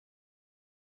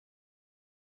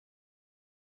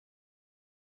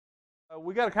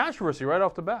We got a controversy right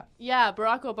off the bat. Yeah,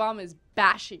 Barack Obama is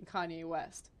bashing Kanye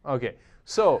West. Okay,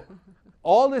 so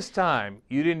all this time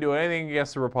you didn't do anything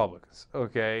against the Republicans,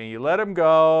 okay? And you let them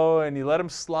go, and you let them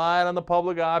slide on the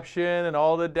public option and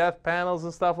all the death panels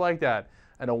and stuff like that.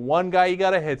 And the one guy you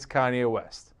got to hit's Kanye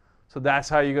West. So that's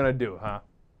how you're gonna do, huh?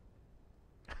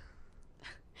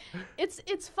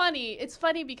 It's funny. It's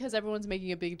funny because everyone's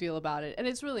making a big deal about it, and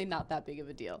it's really not that big of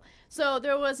a deal. So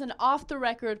there was an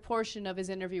off-the-record portion of his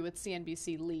interview with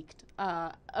CNBC leaked.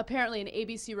 Apparently, an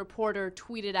ABC reporter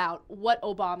tweeted out what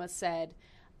Obama said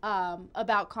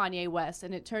about Kanye West,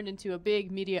 and it turned into a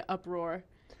big media uproar.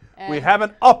 We have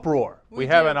an uproar. We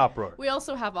have an uproar. We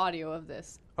also have audio of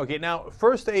this. Okay, now,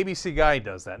 first the ABC guy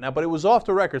does that. Now, but it was off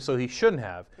the record, so he shouldn't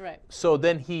have. Right. So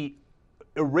then he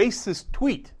erased his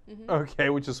tweet, okay,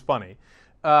 which is funny.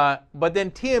 But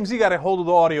then TMZ got a hold of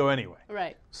the audio anyway.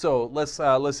 Right. So let's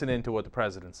listen into what the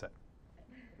president said.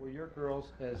 Were your girls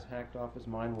as hacked off as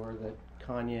mine were that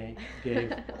Kanye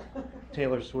gave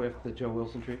Taylor Swift the Joe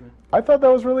Wilson treatment? I thought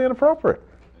that was really inappropriate.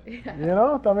 Yeah. You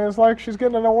know, I mean, it's like she's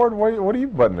getting an award. What are you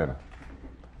butting in?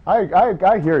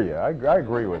 I hear you. I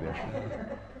agree with you.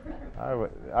 I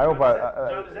hope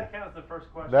John, does that count as the first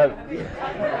question?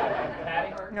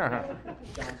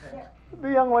 The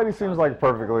young lady seems like a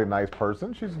perfectly nice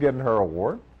person. She's getting her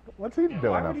award. What's he doing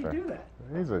Why up would there? he do that?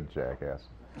 He's a jackass.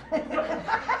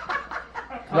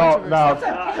 No,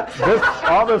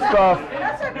 all this stuff.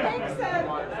 That's what Pink said.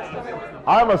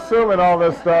 I'm assuming all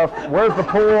this stuff. Where's the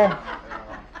pool?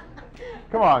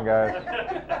 Come on, guys.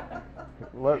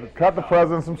 Cut the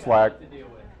president some slack.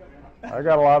 I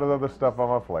got a lot of other stuff on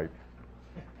my plate.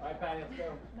 All right, Patty, let's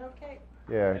go. Okay.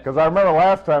 Yeah, because I remember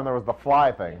last time there was the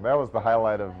fly thing. That was the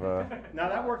highlight of Now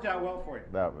that worked out well for you.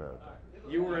 that.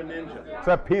 You were a ninja.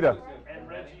 Except PETA. And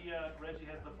Reggie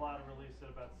has the fly to release in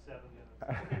about 7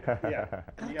 minutes. Yeah.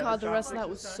 Oh, You got God, the shot rest of flicks that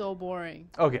was this time? so boring.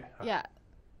 Okay. Yeah,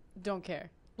 don't care.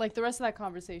 Like, the rest of that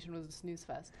conversation was a snooze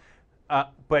fest.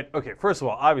 But, okay, first of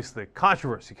all, obviously,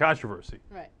 controversy.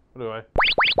 Right. What do I?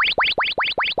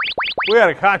 We got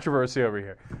a controversy over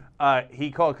here. He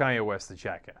called Kanye West the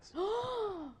Jackass.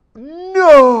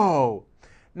 No!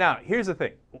 Now, here's the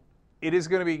thing. It is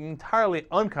going to be entirely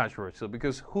uncontroversial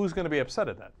because who's going to be upset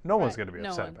at that? No one's going to be No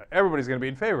upset one. at that. Everybody's going to be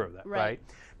in favor of that, Right. right?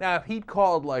 Now, if he'd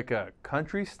called like a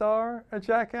country star a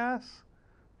jackass,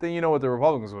 then you know what the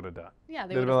Republicans would have done. Yeah,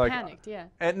 they They'd would be have like, panicked, yeah.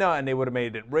 And they would have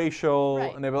made it racial,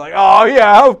 Right. and they'd be like, oh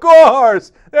yeah, of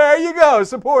course, there you go,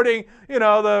 supporting,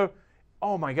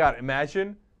 oh my God,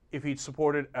 imagine if he'd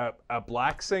supported a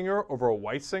black singer over a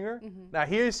white singer. Now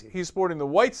he's supporting the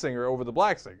white singer over the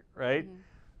black singer, right?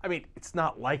 I mean, it's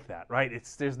not like that, right?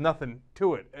 There's nothing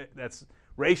to it that's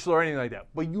racial or anything like that.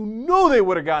 But you know they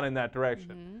would have gone in that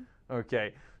direction.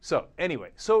 Okay, so anyway,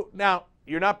 so now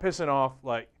you're not pissing off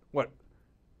like, what,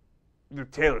 the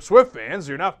Taylor Swift fans,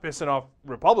 you're not pissing off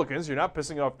Republicans, you're not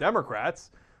pissing off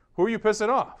Democrats. Who are you pissing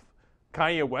off?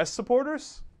 Kanye West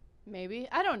supporters? Maybe.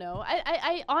 I don't know.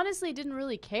 I honestly didn't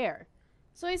really care.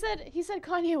 So he said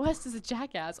Kanye West is a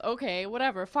jackass. Okay,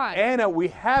 whatever, fine. Anna, we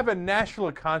have a national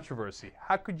controversy.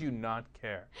 How could you not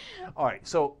care? All right,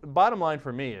 so bottom line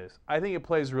for me is I think it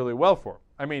plays really well for him.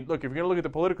 I mean, look, if you're going to look at the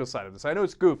political side of this, I know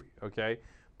it's goofy, okay?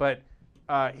 But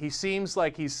he seems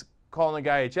like he's calling the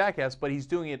guy a jackass, but he's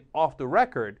doing it off the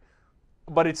record,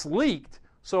 but it's leaked,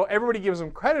 so everybody gives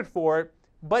him credit for it,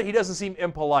 but he doesn't seem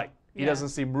impolite. He doesn't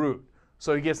seem rude.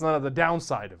 So he gets none of the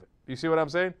downside of it. You see what I'm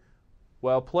saying?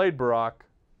 Well played, Barack.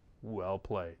 Well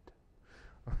played.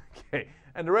 Okay,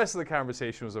 and the rest of the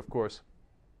conversation was, of course,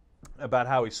 about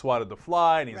how he swatted the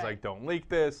fly, and he's like, don't leak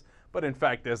this. But in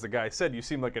fact, as the guy said, you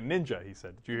seem like a ninja, he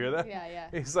said. Did you hear that? Yeah.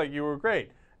 He's like, you were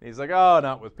great. And he's like, oh,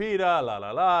 not with PETA, la,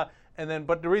 la, la. And then,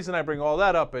 but the reason I bring all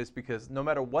that up is because no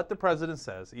matter what the president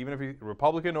says, even if he's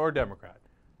Republican or Democrat,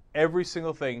 every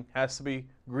single thing has to be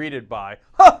greeted by,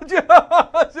 the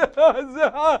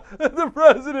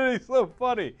president, he's so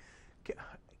funny.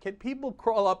 Can people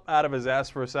crawl up out of his ass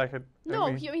for a second? No,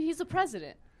 I mean, he's the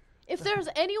president. If there's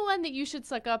anyone that you should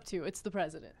suck up to, it's the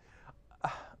president.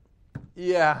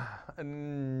 yeah,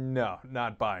 no,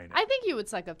 not buying it. I think you would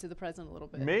suck up to the president a little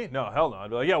bit. Me? No, hell no. I'd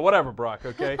be like, yeah, whatever, Brock,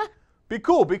 okay? Be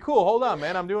cool. Hold on,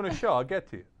 man. I'm doing a show. I'll get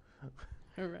to you.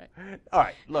 All right. All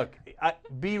right, look,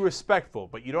 be respectful,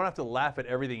 but you don't have to laugh at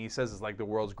everything he says is like the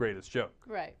world's greatest joke.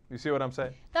 Right. You see what I'm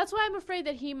saying? That's why I'm afraid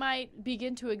that he might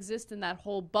begin to exist in that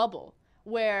whole bubble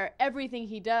where everything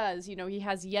he does, he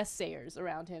has yes-sayers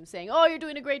around him saying, oh, you're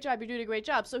doing a great job, you're doing a great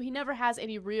job. So he never has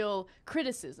any real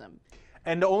criticism.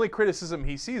 And the only criticism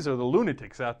he sees are the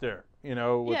lunatics out there, with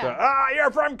you're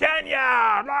from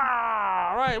Kenya,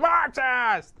 blah, right,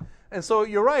 Marxist. And so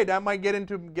you're right, that might get him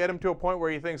to a point where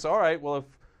he thinks, all right, well, if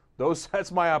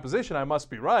that's my opposition. I must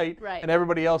be right. Right. And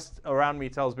everybody else around me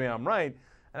tells me I'm right.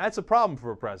 And that's a problem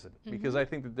for a president because I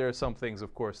think that there are some things,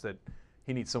 of course, that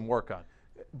he needs some work on.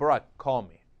 Barack, call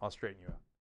me. I'll straighten you out.